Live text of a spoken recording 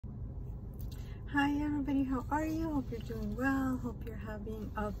Hi everybody, how are you? Hope you're doing well. Hope you're having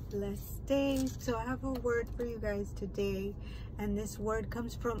a blessed day. So I have a word for you guys today, and this word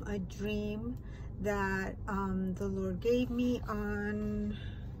comes from a dream that the Lord gave me on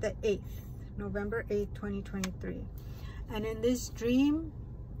the 8th, November 8th, 2023. And in this dream,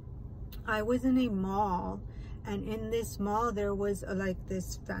 I was in a mall, and in this mall there was like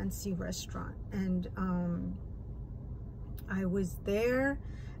this fancy restaurant, and I was there.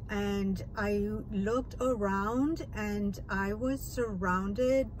 And I looked around and I was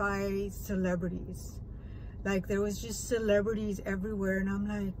surrounded by celebrities. Like there was just celebrities everywhere, and I'm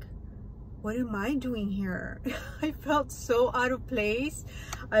like, what am I doing here? I felt so out of place.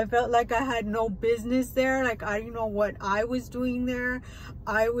 I felt like I had no business there. Like I didn't know what I was doing there.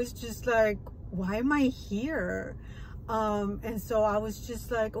 I was just like, why am I here? And so I was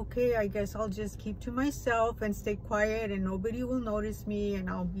just like, okay, I guess I'll just keep to myself and stay quiet, and nobody will notice me, and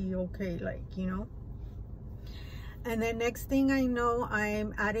I'll be okay, like, you know. And then next thing I know,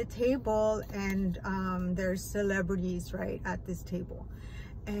 I'm at a table, and there's celebrities right at this table,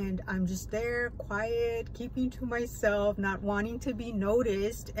 and I'm just there quiet, keeping to myself, not wanting to be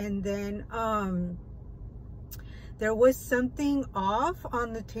noticed. And then there was something off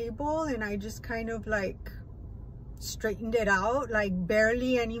on the table, and I just kind of like straightened it out, like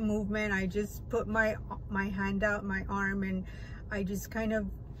barely any movement. I just put my hand out, my arm, and I just kind of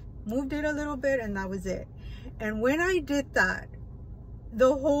moved it a little bit, and that was it. And when I did that,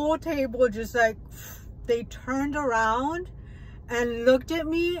 the whole table just like, they turned around and looked at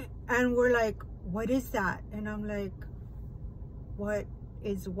me and were like, what is that? And I'm like, what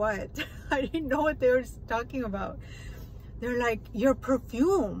is what? I didn't know what they were talking about. They're like, your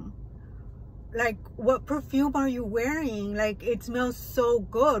perfume. Like, what perfume are you wearing? Like, it smells so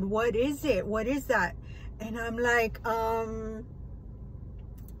good. What is it? What is that? And I'm like, I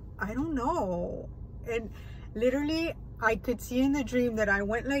don't know. And literally, I could see in the dream that I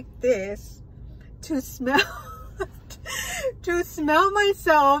went like this to smell, to smell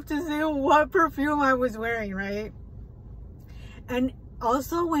myself, to see what perfume I was wearing, right? And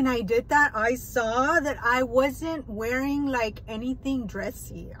also, when I did that, I saw that I wasn't wearing like anything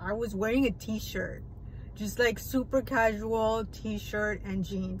dressy. I was wearing a t-shirt, just like super casual t-shirt and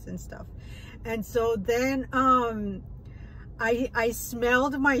jeans and stuff. And so then I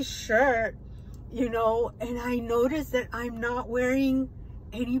smelled my shirt, you know, and I noticed that I'm not wearing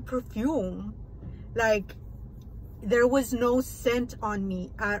any perfume. Like there was no scent on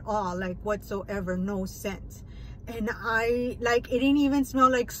me at all, like whatsoever, no scent. And I like, it didn't even smell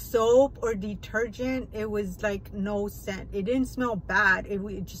like soap or detergent. It was like no scent. It didn't smell bad. It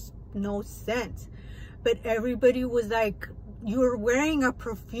was just no scent. But everybody was like, you're wearing a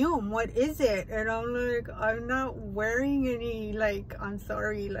perfume. What is it? And I'm like, I'm not wearing any, like, I'm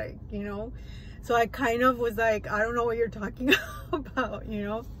sorry, like, you know. So I kind of was like, I don't know what you're talking about, you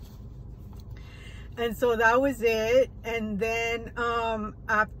know. And so that was it. And then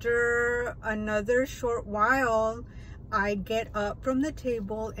after another short while, I get up from the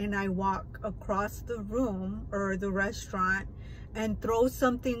table and I walk across the room or the restaurant and throw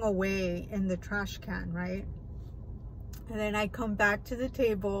something away in the trash can, right? And then I come back to the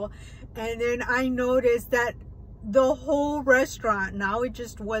table, and then I notice that the whole restaurant, now it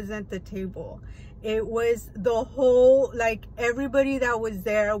just wasn't the table. It was the whole, like everybody that was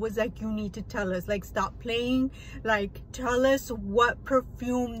there was like, you need to tell us, like stop playing, like tell us what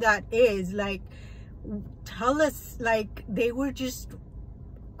perfume that is, like tell us. Like they were just,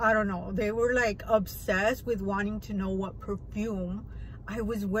 I don't know, they were like obsessed with wanting to know what perfume I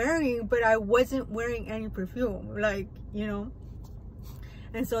was wearing, but I wasn't wearing any perfume, like, you know.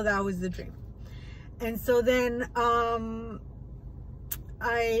 And so that was the dream. And so then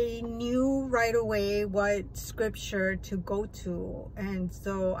I knew right away what scripture to go to, and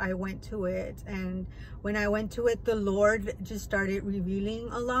so I went to it. And when I went to it, the Lord just started revealing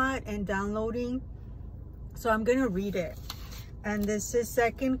a lot and downloading. So I'm gonna read it, and this is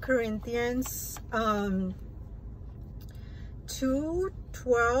 2 Corinthians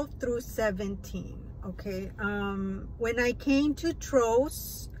 2:12 through 17. Okay. When I came to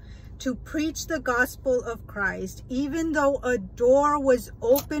Troas to preach the gospel of Christ, even though a door was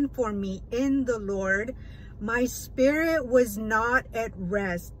open for me in the Lord, my spirit was not at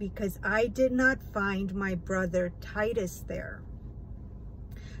rest because I did not find my brother Titus there.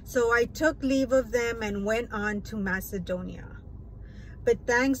 So I took leave of them and went on to Macedonia. But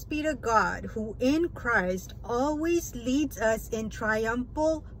thanks be to God, who in Christ always leads us in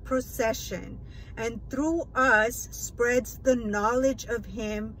triumphal procession, and through us spreads the knowledge of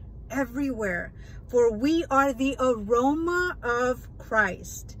him everywhere. For we are the aroma of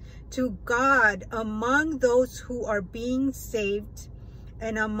Christ, to God among those who are being saved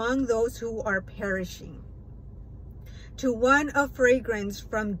and among those who are perishing. To one a fragrance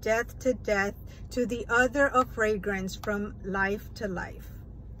from death to death, to the other a fragrance from life to life.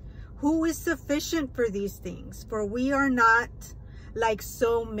 Who is sufficient for these things? For we are not like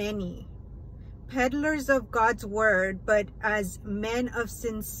so many peddlers of God's word, but as men of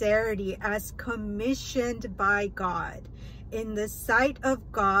sincerity, as commissioned by God. In the sight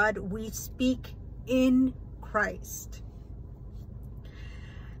of God, we speak in Christ.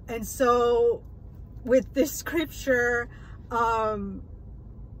 And so with this scripture, in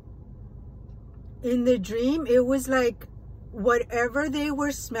the dream, it was like whatever they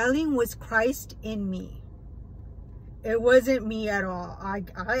were smelling was Christ in me. It wasn't me at all.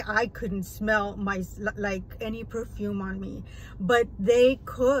 I couldn't smell like any perfume on me, but they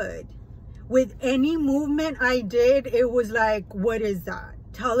could. With any movement I did, it was like, what is that?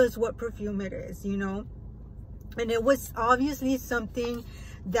 Tell us what perfume it is, you know? And it was obviously something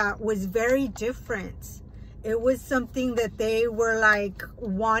that was very different. It was something that they were like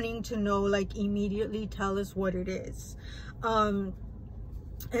wanting to know, like immediately tell us what it is.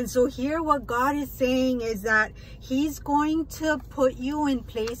 And so here what God is saying is that he's going to put you in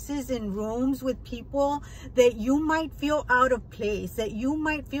places, in rooms with people that you might feel out of place, that you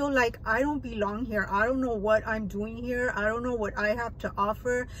might feel like, I don't belong here. I don't know what I'm doing here. I don't know what I have to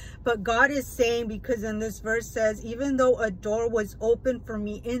offer. But God is saying, because in this verse says, even though a door was open for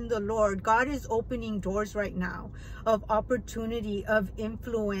me in the Lord, God is opening doors right now of opportunity, of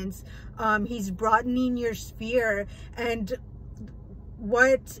influence. He's broadening your sphere, and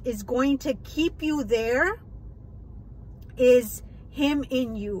what is going to keep you there is him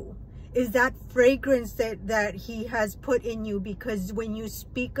in you, is that fragrance that he has put in you. Because when you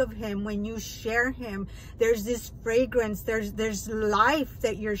speak of him, when you share him, there's this fragrance, there's life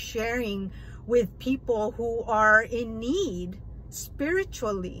that you're sharing with people who are in need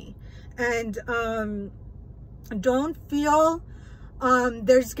spiritually. And don't feel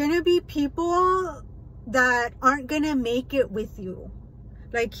there's gonna be people that aren't gonna make it with you.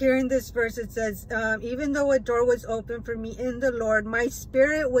 Like here in this verse, it says, even though a door was open for me in the Lord, my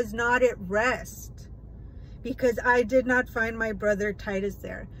spirit was not at rest because I did not find my brother Titus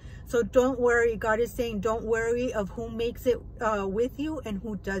there. So don't worry. God is saying, don't worry of who makes it with you and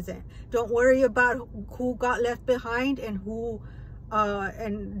who doesn't. Don't worry about who got left behind and who,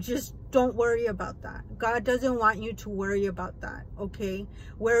 and just don't worry about that. God doesn't want you to worry about that, okay?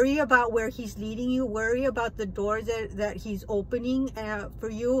 Worry about where he's leading you. Worry about the doors that he's opening for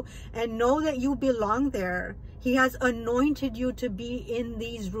you, and know that you belong there. He has anointed you to be in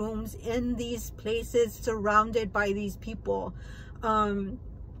these rooms, in these places, surrounded by these people.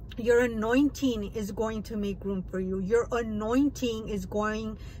 Your anointing is going to make room for you. Your anointing is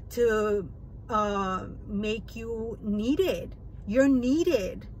going to make you needed. You're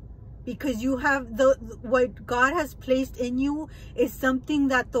needed because you have what God has placed in you is something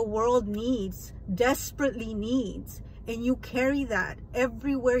that the world needs, desperately needs. And you carry that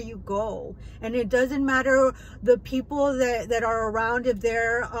everywhere you go. And it doesn't matter the people that are around, if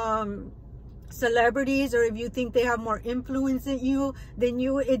they're celebrities, or if you think they have more influence than you,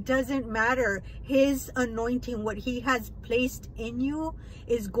 it doesn't matter. His anointing, what he has placed in you,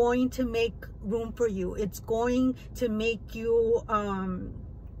 is going to make room for you. It's going to make you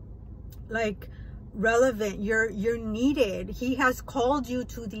like relevant. You're needed. He has called you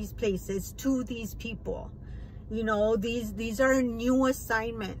to these places, to these people. You know, these are new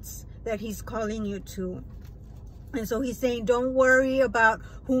assignments that he's calling you to. And so he's saying, don't worry about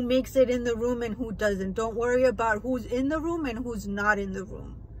who makes it in the room and who doesn't. Don't worry about who's in the room and who's not in the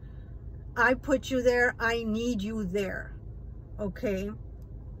room. I put you there. I need you there. Okay?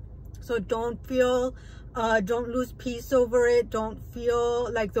 So don't feel, don't lose peace over it. Don't feel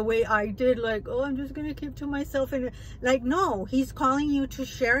like the way I did, like, oh, I'm just going to keep to myself. And like, no, he's calling you to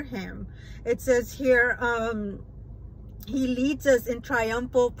share him. It says here, he leads us in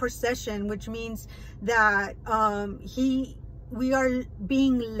triumphal procession, which means that we are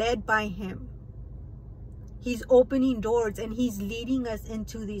being led by him. He's opening doors and he's leading us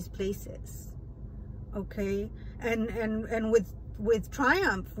into these places. Okay? And with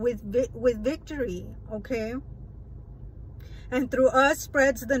triumph, with victory. Okay? And through us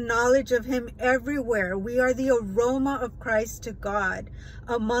spreads the knowledge of him everywhere. We are the aroma of Christ to God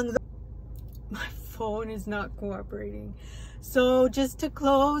among the... My phone is not cooperating. So just to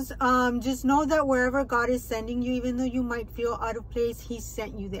close, just know that wherever God is sending you, even though you might feel out of place, he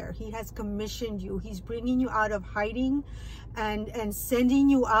sent you there. He has commissioned you. He's bringing you out of hiding and sending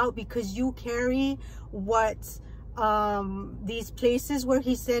you out because you carry what these places where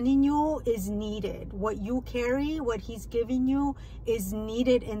he's sending you is needed. What you carry, what he's giving you is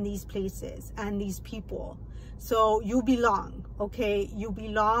needed in these places and these people. So you belong, okay? You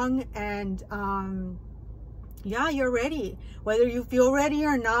belong, and yeah, you're ready. Whether you feel ready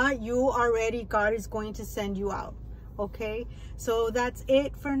or not, you are ready. God is going to send you out, okay? So that's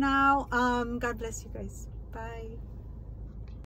it for now. God bless you guys. Bye.